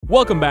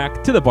Welcome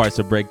back to the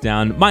Barca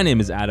Breakdown. My name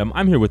is Adam.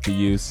 I'm here with the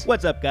Use.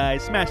 What's up,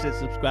 guys? Smash that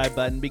subscribe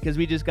button because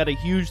we just got a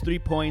huge 3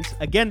 points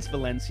against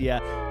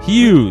Valencia.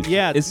 Huge.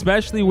 Yeah.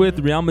 Especially with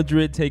Real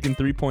Madrid taking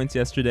 3 points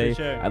yesterday.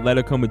 For sure.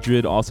 Atletico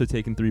Madrid also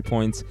taking 3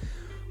 points.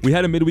 We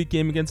had a midweek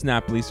game against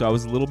Napoli, so I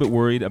was a little bit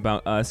worried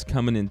about us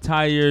coming in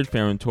tired.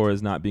 Ferran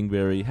Torres not being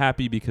very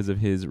happy because of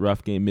his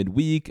rough game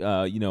midweek.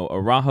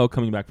 Araujo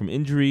coming back from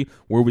injury.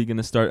 Were we going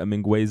to start a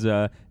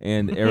Mingueza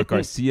and Eric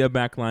Garcia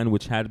backline,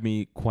 which had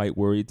me quite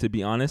worried, to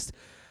be honest.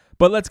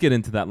 But let's get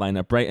into that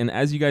lineup, right? And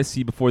as you guys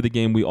see before the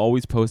game, we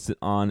always post it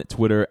on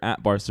Twitter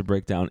at Barca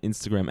Breakdown,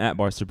 Instagram at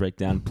Barca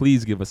Breakdown.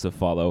 Please give us a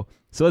follow.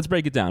 So let's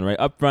break it down, right?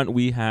 Up front,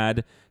 we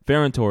had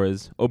Ferran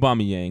Torres,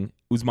 Aubameyang,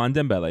 Ousmane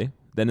Dembele.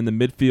 Then in the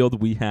midfield,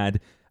 we had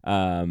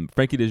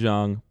Frenkie de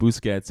Jong,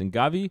 Busquets, and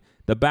Gavi.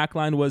 The back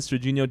line was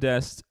Serginho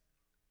Dest,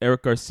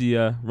 Eric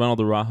Garcia,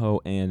 Ronald Araujo,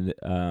 and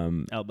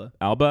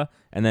Alba.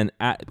 And then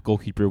at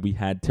goalkeeper, we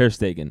had Ter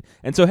Stegen.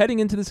 And so heading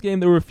into this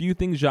game, there were a few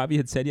things Xavi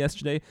had said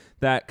yesterday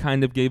that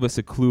kind of gave us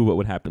a clue what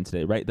would happen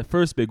today, right? The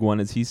first big one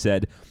is he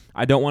said,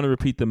 I don't want to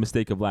repeat the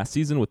mistake of last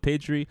season with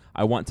Pedri.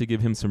 I want to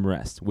give him some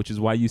rest, which is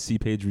why you see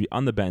Pedri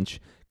on the bench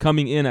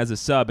coming in as a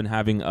sub and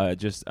having a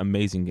just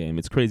amazing game.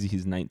 It's crazy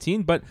he's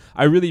 19, but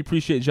I really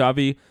appreciate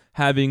Xavi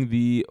having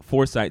the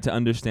foresight to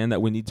understand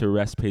that we need to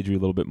rest Pedri a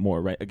little bit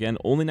more, right? Again,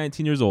 only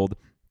 19 years old.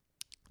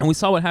 And we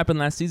saw what happened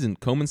last season.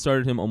 Koeman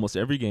started him almost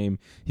every game.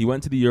 He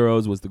went to the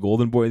Euros, was the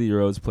golden boy of the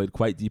Euros, played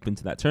quite deep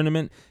into that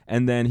tournament,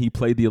 and then he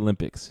played the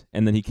Olympics.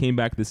 And then he came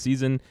back this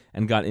season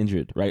and got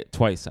injured, right?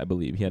 Twice, I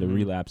believe. He had a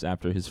relapse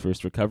after his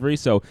first recovery.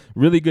 So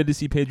really good to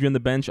see Pedri on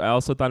the bench. I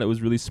also thought it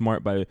was really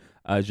smart by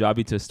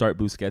Xavi to start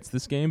Busquets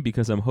this game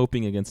because I'm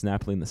hoping against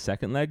Napoli in the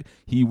second leg,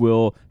 he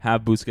will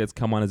have Busquets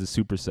come on as a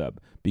super sub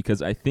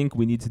because I think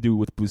we need to do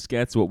with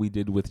Busquets what we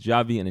did with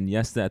Xavi and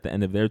Iniesta at the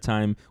end of their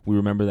time. We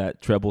remember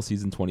that treble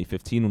season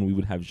 2015 when we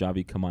would have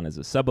Xavi come on as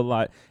a sub a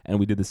lot, and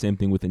we did the same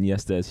thing with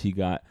Iniesta as he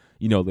got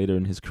later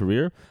in his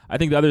career. I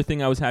think the other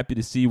thing I was happy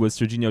to see was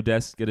Serginho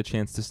Dest get a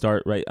chance to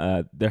start, right?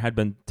 There had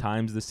been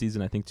times this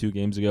season, I think 2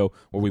 games ago,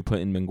 where we put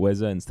in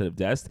Mingueza instead of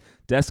Dest.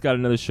 Dest got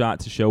another shot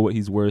to show what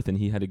he's worth, and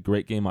he had a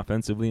great game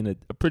offensively and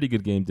a pretty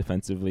good game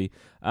defensively.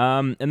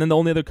 And then the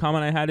only other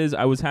comment I had is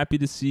I was happy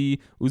to see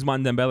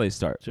Ousmane Dembele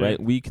start, right?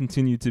 We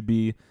continue to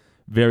be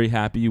very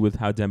happy with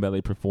how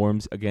Dembele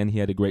performs. Again, he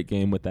had a great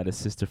game with that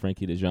assist to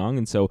Frenkie de Jong,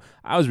 and so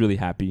I was really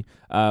happy.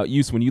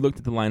 Yus, when you looked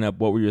at the lineup,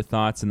 what were your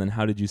thoughts, and then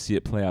how did you see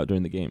it play out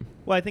during the game?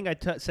 Well, I think I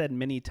said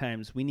many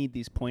times we need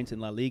these points in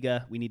La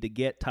Liga. We need to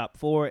get top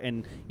 4,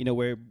 and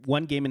we're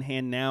 1 game in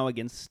hand now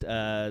against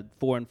 4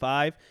 and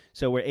 5,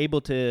 so we're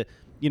able to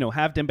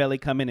have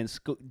Dembele come in and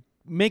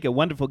make a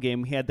wonderful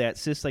game. He had that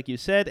assist, like you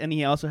said, and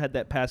he also had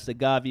that pass to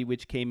Gavi,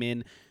 which came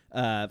in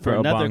for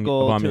another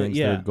goal.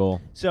 Third goal.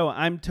 So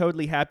I'm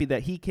totally happy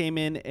that he came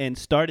in and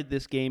started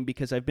this game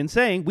because we've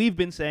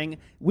been saying,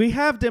 we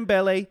have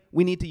Dembele,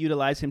 we need to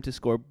utilize him to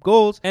score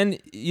goals. And,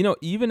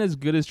 even as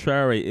good as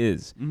Traore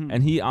is,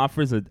 and he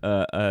offers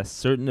a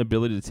certain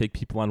ability to take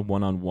people on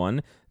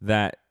one-on-one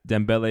that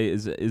Dembele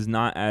is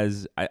not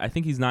as, I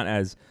think he's not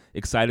as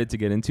excited to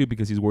get into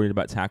because he's worried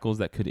about tackles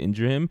that could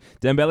injure him.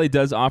 Dembele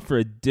does offer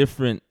a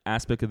different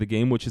aspect of the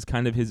game, which is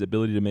kind of his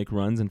ability to make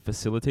runs and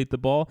facilitate the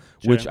ball,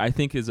 which I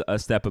think is a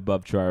step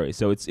above Traore.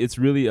 So it's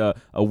really a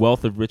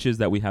wealth of riches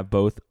that we have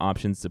both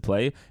options to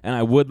play, and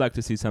I would like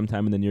to see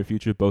sometime in the near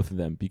future both of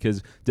them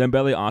because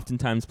Dembele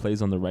oftentimes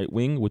plays on the right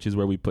wing, which is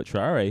where we put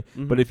Traore,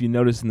 but if you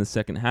notice in the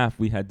second half,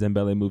 we had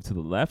Dembele move to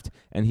the left,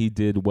 and he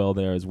did well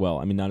there as well.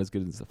 I mean, not as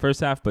good as the first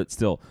half, but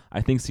still,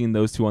 I think seeing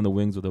those two on the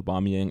wings with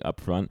Aubameyang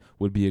up front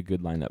would be a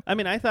good lineup. I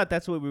mean, I thought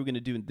that's what we were going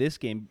to do in this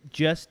game,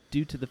 just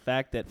due to the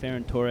fact that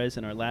Ferran Torres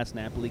in our last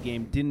Napoli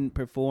game didn't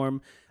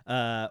perform,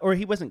 or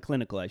he wasn't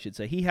clinical, I should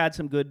say. He had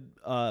some good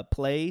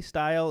play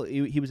style.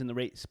 He was in the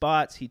right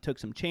spots. He took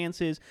some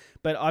chances.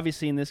 But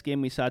obviously in this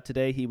game we saw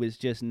today, he was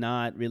just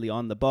not really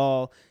on the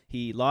ball.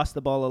 He lost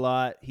the ball a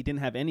lot. He didn't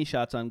have any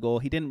shots on goal.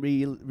 He didn't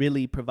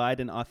really provide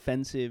an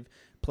offensive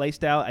play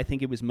style. I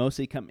think it was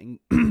mostly coming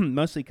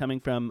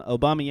from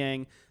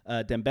Aubameyang,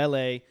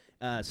 Dembele,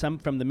 some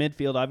from the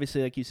midfield.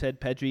 Obviously, like you said,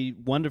 Pedri,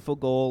 wonderful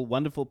goal,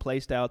 wonderful play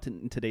style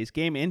in today's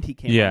game, and he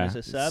came on as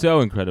a sub.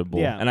 So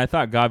incredible. Yeah. And I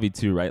thought Gavi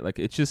too, right? Like,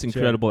 it's just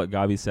incredible that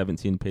Gavi's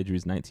 17,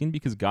 Pedri's 19,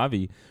 because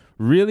Gavi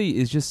really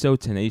is just so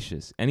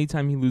tenacious.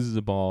 Anytime he loses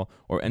a ball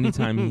or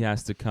anytime he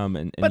has to come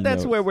and but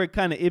that's where we're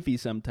kind of iffy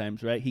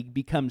sometimes, right? He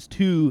becomes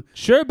too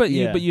but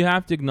you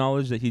have to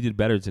acknowledge that he did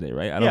better today,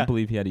 right? I don't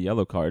believe he had a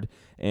yellow card,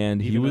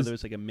 and even he was though there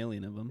was like a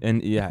million of them.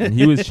 And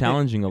he was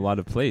challenging a lot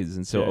of plays,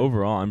 and so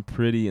overall, I'm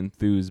pretty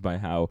enthused by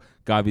how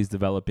Gavi's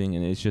developing,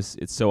 and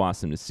it's so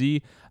awesome to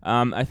see.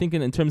 I think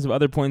in terms of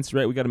other points,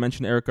 right, we got to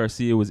mention Eric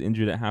Garcia was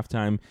injured at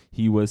halftime.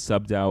 He was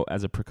subbed out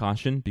as a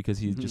precaution because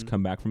he's just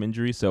come back from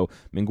injury. So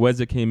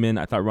Mingueza came in.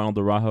 I thought Ronald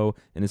Araujo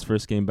in his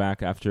first game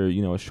back after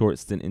a short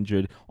stint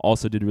injured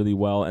also did really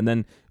well. And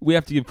then we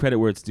have to give credit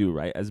where it's due,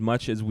 right? As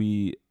much as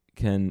we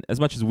can, as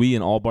much as we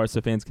and all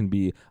Barca fans can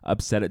be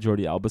upset at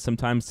Jordi Alba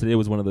sometimes, today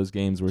was one of those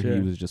games where he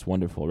was just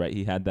wonderful, right?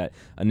 He had that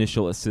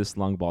initial assist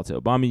long ball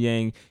to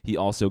Aubameyang. He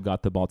also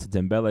got the ball to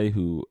Dembele,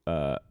 who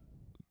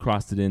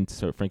crossed it in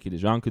so Frankie de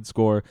Jong could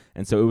score.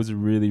 And so it was a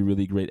really,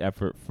 really great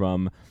effort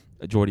from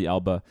Jordi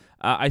Alba.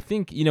 I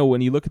think,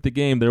 when you look at the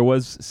game, there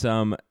was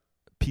some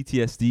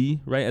PTSD,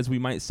 right, as we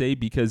might say,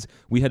 because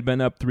we had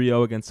been up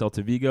 3-0 against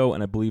Celta Vigo,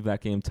 and I believe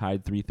that game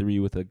tied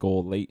 3-3 with a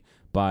goal late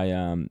by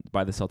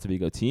the Celta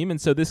Vigo team.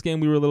 And so this game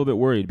we were a little bit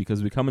worried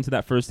because we come into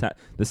that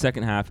the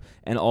second half,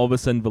 and all of a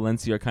sudden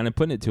Valencia are kind of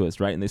putting it to us,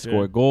 right? And they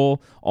score a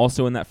goal.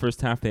 Also in that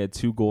first half, they had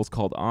 2 goals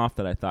called off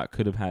that I thought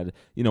could have had,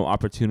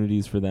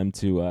 opportunities for them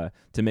to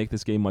make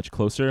this game much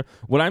closer.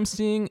 What I'm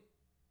seeing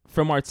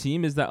from our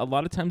team is that a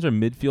lot of times our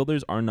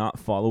midfielders are not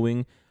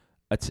following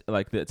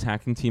like the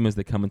attacking team as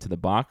they come into the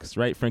box,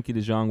 right? Frankie de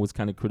Jong was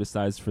kind of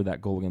criticized for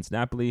that goal against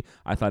Napoli.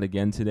 I thought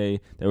again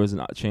today there was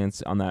a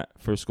chance on that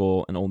first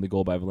goal and only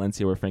goal by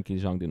Valencia where Frankie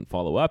de Jong didn't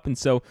follow up. And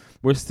so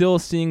we're still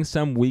seeing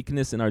some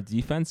weakness in our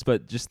defense,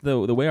 but just the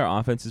way our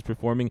offense is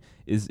performing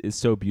is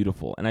so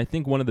beautiful. And I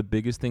think one of the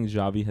biggest things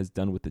Xavi has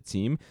done with the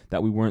team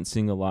that we weren't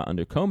seeing a lot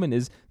under Koeman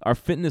is our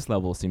fitness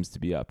level seems to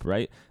be up,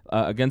 right?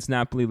 Against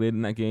Napoli late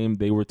in that game,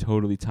 they were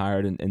totally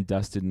tired and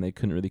dusted, and they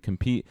couldn't really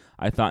compete.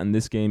 I thought in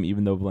this game,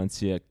 even though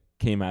Valencia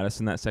came at us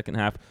in that second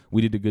half,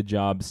 we did a good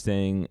job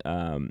staying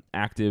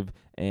active.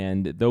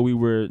 And though we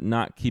were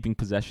not keeping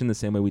possession the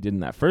same way we did in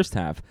that first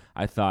half,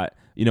 I thought,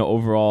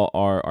 overall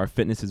our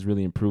fitness is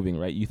really improving,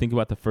 right? You think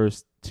about the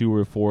first 2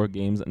 or 4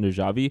 games under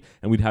Xavi,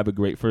 and we'd have a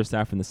great first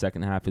half, and the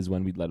second half is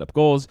when we'd let up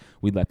goals.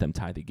 We'd let them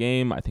tie the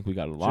game. I think we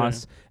got a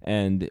loss,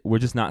 and we're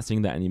just not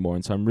seeing that anymore.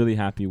 And so I'm really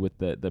happy with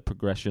the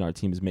progression our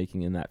team is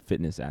making in that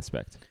fitness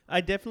aspect.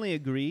 I definitely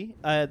agree.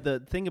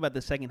 The thing about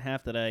the second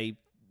half that I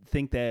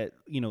think that,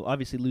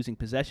 obviously losing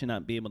possession,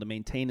 not being able to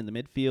maintain in the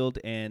midfield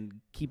and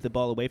keep the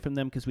ball away from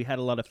them because we had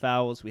a lot of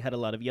fouls, we had a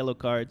lot of yellow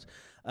cards,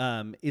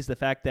 is the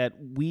fact that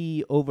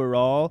we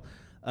overall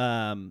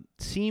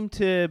seem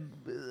to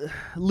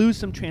lose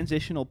some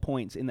transitional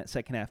points in that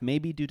second half,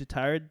 maybe due to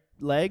tired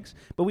legs,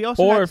 but we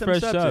also had some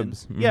fresh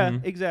subs. Mm-hmm. Yeah,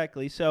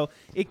 exactly. So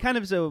it kind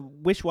of is a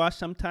wish-wash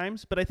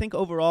sometimes, but I think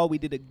overall we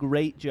did a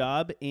great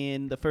job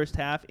in the first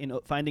half in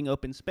finding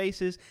open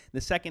spaces. The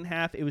second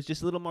half, it was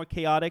just a little more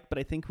chaotic, but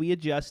I think we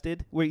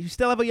adjusted. You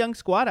still have a young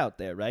squad out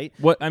there, right?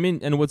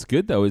 And what's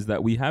good though is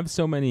that we have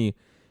so many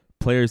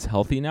players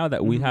healthy now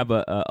that we have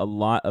a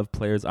lot of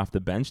players off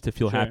the bench to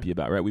feel happy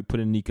about, right? We put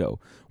in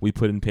Nico, we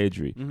put in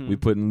Pedri, we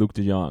put in Luuk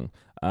de Jong,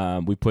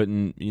 we put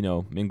in,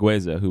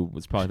 Mingueza, who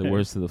was probably the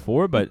worst of the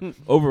 4, but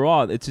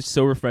overall, it's just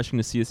so refreshing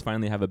to see us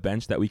finally have a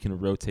bench that we can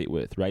rotate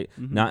with, right?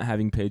 Not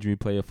having Pedri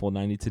play a full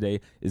 90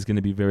 today is going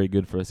to be very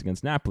good for us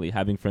against Napoli.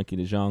 Having Frankie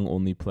de Jong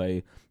only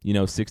play,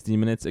 60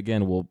 minutes,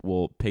 again,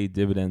 will pay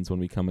dividends when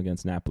we come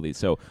against Napoli.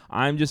 So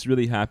I'm just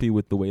really happy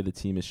with the way the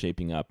team is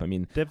shaping up. I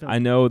mean, definitely. I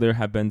know there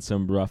have been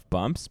some rough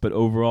bumps, but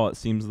overall, it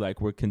seems like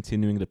we're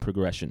continuing the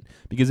progression.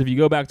 Because if you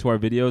go back to our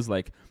videos,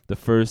 like the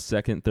first,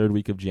 second, third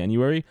week of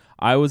January,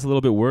 I was a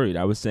little bit worried.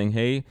 I was saying,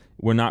 hey,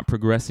 we're not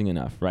progressing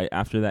enough, right?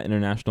 After that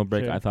international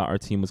break, I thought our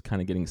team was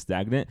kind of getting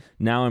stagnant.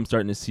 Now I'm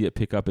starting to see it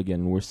pick up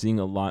again. We're seeing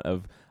a lot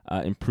of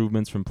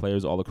improvements from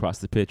players all across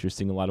the pitch. You're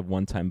seeing a lot of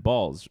one-time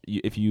balls.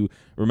 If you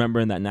remember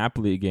in that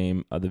Napoli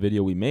game, the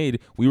video we made,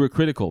 we were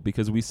critical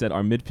because we said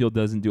our midfield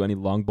doesn't do any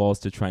long balls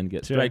to try and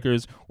get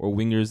strikers or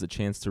wingers a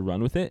chance to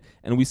run with it.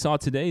 And we saw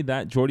today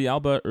that Jordi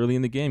Alba early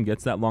in the game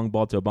gets that long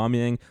ball to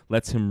Aubameyang,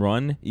 lets him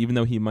run. Even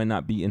though he might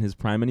not be in his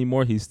prime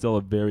anymore, he's still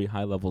a very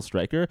high-level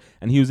striker,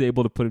 and he was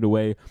able to put it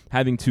away.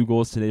 Having 2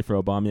 goals today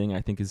for Aubameyang, I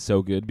think, is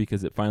so good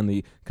because it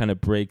finally kind of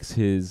breaks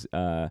his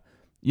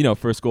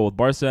first goal with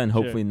Barca, and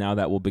hopefully now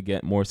that will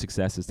beget more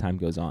success as time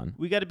goes on.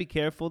 We got to be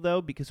careful,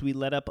 though, because we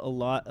let up a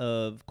lot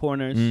of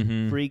corners,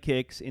 free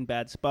kicks in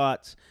bad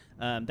spots.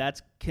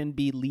 That can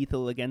be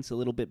lethal against a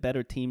little bit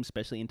better teams,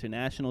 especially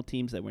international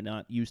teams that we're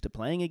not used to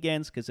playing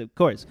against. Because, of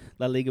course,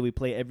 La Liga, we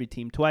play every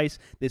team twice.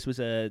 This was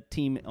a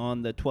team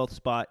on the 12th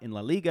spot in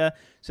La Liga.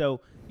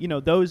 So,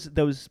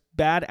 those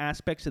bad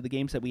aspects of the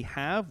games that we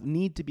have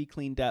need to be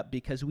cleaned up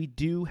because we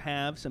do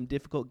have some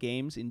difficult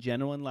games in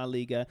general in La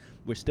Liga.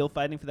 We're still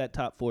fighting for that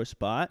top 4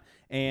 spot.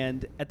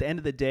 And at the end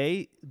of the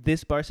day,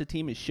 this Barca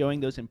team is showing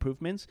those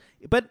improvements.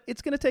 But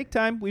it's going to take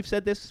time. We've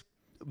said this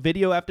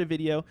video after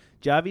video.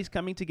 Xavi's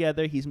coming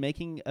together. He's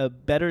making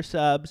better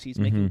subs. He's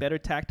making better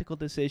tactical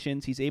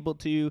decisions. He's able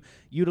to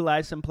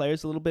utilize some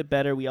players a little bit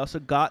better. We also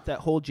got that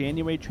whole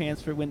January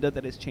transfer window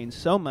that has changed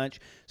so much.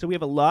 So we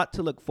have a lot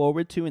to look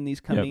forward to in these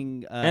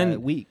coming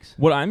weeks.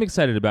 What I'm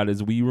excited about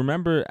is we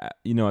remember, at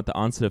the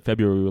onset of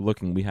February, we were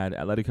looking. We had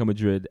Atletico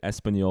Madrid,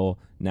 Espanyol,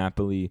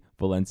 Napoli,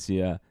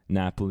 Valencia,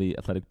 Napoli,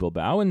 Athletic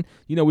Bilbao, and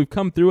we've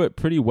come through it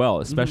pretty well,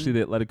 especially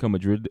the Atletico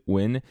Madrid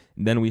win.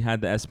 And then we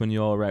had the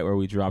Espanyol, right, where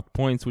we dropped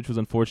points, which was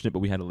unfortunate, but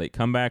we had a late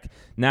comeback.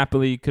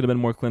 Napoli could have been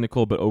more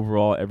clinical, but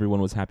overall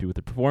everyone was happy with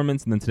the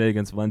performance. And then today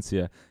against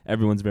Valencia,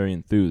 everyone's very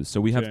enthused.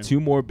 So we have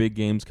 2 more big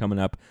games coming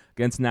up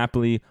against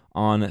Napoli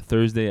on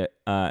Thursday,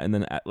 and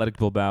then Athletic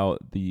Bilbao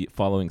the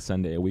following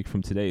Sunday, a week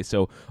from today.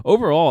 So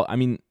overall, I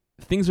mean,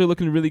 things are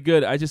looking really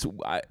good.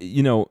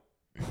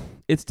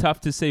 It's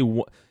tough to say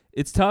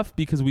it's tough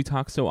because we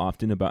talk so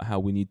often about how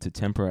we need to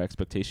temper our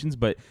expectations,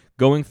 but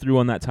going through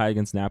on that tie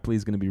against Napoli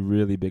is going to be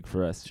really big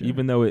for us. Sure.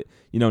 Even though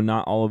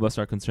not all of us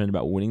are concerned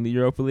about winning the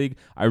Europa League,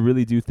 I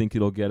really do think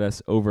it'll get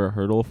us over a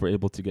hurdle if we're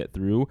able to get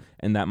through,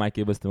 and that might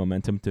give us the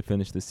momentum to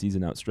finish the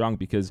season out strong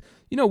because,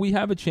 we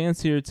have a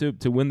chance here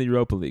to win the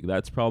Europa League.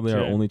 That's probably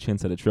our only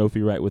chance at a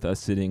trophy, right, with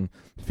us sitting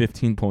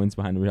 15 points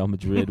behind Real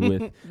Madrid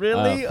with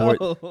really?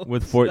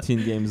 with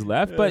 14 games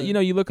left. But,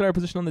 you look at our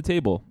position on the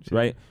table,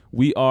 right?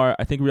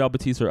 I think Real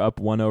Betis are up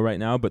 1-0 right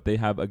now, but they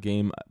have a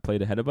game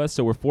played ahead of us.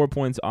 So we're 4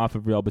 points off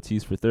of Real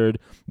Betis for third.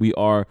 We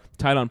are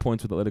tied on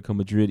points with Atletico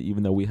Madrid,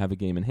 even though we have a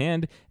game in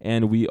hand.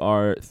 And we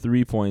are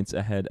 3 points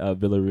ahead of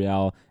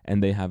Villarreal,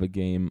 and they have a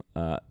game.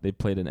 They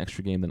played an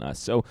extra game than us.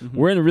 So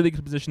we're in a really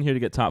good position here to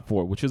get top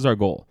 4, which is our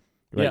goal.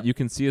 Right, yeah. You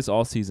can see us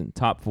all season,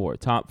 top four.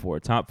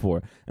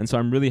 And so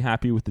I'm really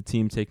happy with the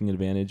team taking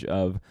advantage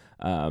of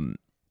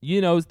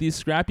these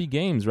scrappy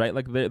games, right?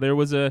 Like there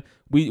was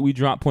we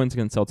dropped points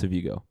against Celta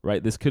Vigo,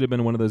 right? This could have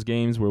been one of those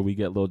games where we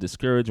get a little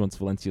discouraged once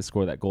Valencia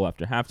score that goal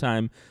after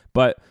halftime.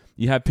 But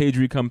you have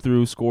Pedri come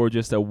through, score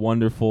just a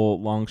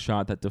wonderful long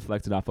shot that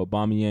deflected off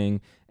Aubameyang,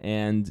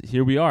 and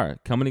here we are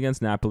coming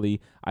against Napoli.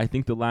 I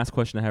think the last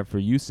question I have for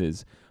you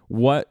is,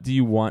 what do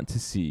you want to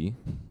see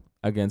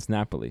against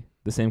Napoli?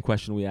 The same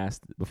question we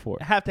asked before.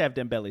 Have to have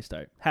Dembele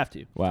start. Have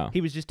to. Wow.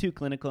 He was just too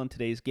clinical in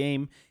today's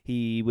game.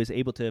 He was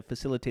able to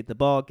facilitate the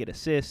ball, get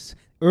assists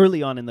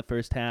early on in the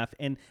first half.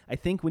 And I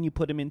think when you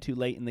put him in too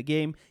late in the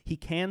game, he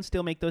can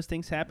still make those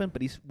things happen,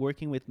 but he's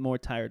working with more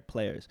tired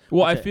players.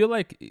 Well, I feel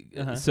like,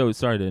 so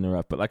sorry to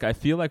interrupt, but I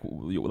feel like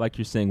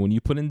you're saying, when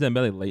you put in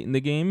Dembele late in the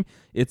game,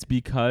 it's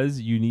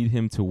because you need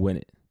him to win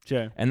it.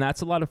 Sure. And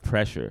that's a lot of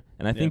pressure.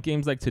 And I think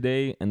games like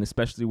today, and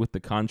especially with the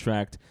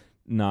contract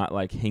not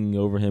like hanging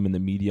over him and the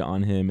media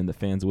on him and the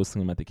fans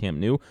whistling him at the Camp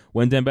Nou,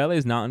 when Dembele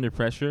is not under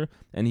pressure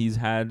and he's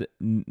had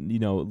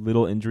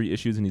little injury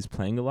issues and he's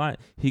playing a lot,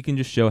 he can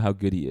just show how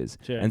good he is.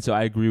 Sure. And so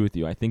I agree with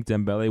you. I think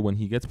Dembele, when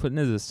he gets put in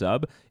as a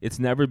sub, it's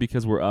never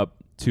because we're up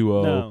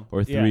 2-0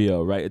 or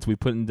 3-0, right? It's we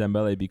put in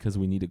Dembele because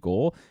we need a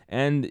goal,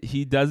 and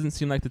he doesn't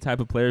seem like the type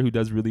of player who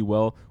does really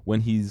well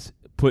when he's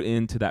put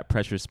into that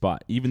pressure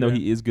spot. Even though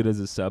he is good as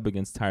a sub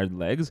against tired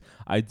legs,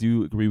 I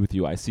do agree with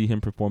you. I see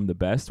him perform the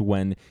best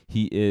when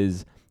he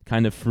is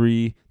kind of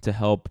free to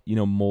help,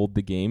 mold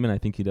the game, and I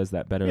think he does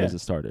that better as a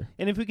starter.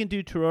 And if we can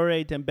do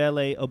Traore,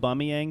 Dembele,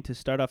 Aubameyang to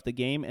start off the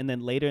game, and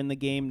then later in the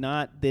game,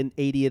 not the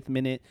 80th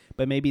minute,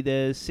 but maybe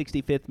the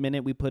 65th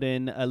minute, we put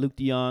in Luke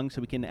de Jong,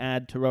 so we can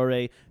add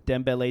Traore,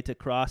 Dembele to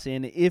cross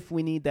in if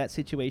we need that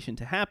situation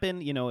to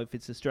happen. If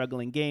it's a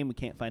struggling game, we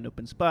can't find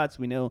open spots.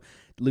 We know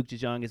Luke de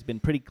Jong has been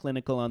pretty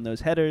clinical on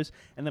those headers.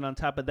 And then on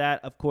top of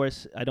that, of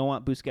course, I don't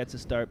want Busquets to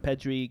start.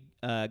 Pedri,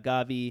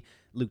 Gavi,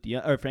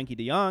 Frankie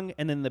de Jong,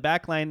 and then in the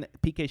back line,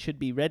 Piqué should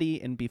be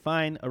ready and be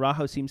fine.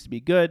 Araujo seems to be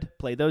good.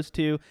 Play those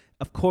two.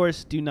 Of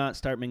course, do not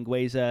start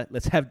Mingueza.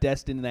 Let's have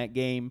Dest in that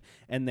game,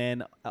 and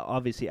then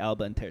obviously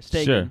Alba and Ter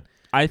Stegen. Sure.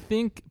 I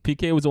think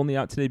Piqué was only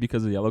out today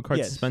because of the yellow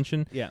card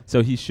suspension. Yeah.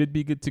 So he should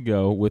be good to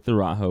go with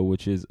Araujo,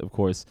 which is, of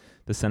course,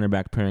 the center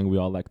back pairing we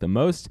all like the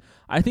most.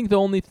 I think the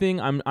only thing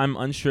I'm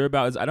unsure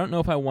about is I don't know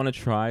if I want to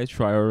try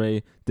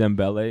Traore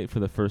Dembele for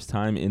the first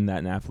time in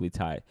that Napoli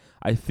tie.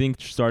 I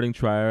think starting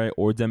Traore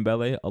or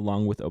Dembele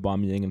along with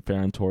Aubameyang and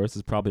Ferran Torres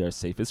is probably our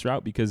safest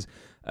route because,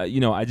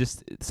 I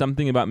just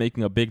something about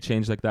making a big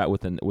change like that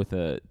with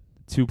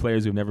two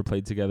players who've never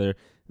played together,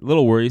 a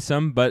little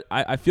worrisome, but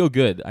I feel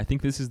good. I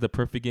think this is the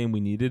perfect game we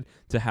needed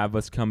to have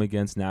us come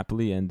against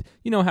Napoli and,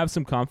 have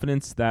some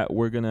confidence that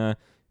we're going to,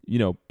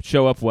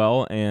 show up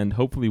well and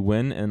hopefully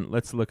win. And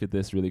let's look at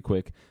this really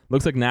quick.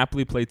 Looks like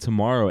Napoli play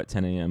tomorrow at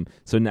 10 a.m.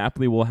 So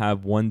Napoli will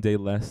have 1 day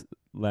less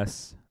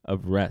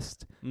of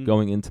rest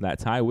going into that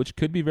tie, which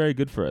could be very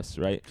good for us,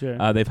 right?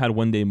 Sure. They've had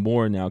 1 day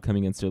more now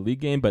coming into their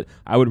league game, but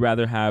I would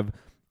rather have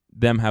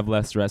them have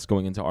less rest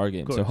going into our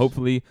game. So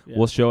hopefully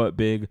we'll show up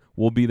big.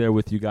 We'll be there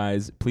with you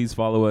guys. Please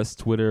follow us,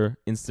 Twitter,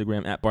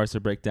 Instagram, @Barca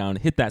Breakdown.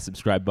 Hit that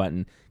subscribe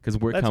button because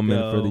we're coming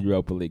for the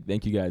Europa League.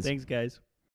 Thank you guys. Thanks, guys.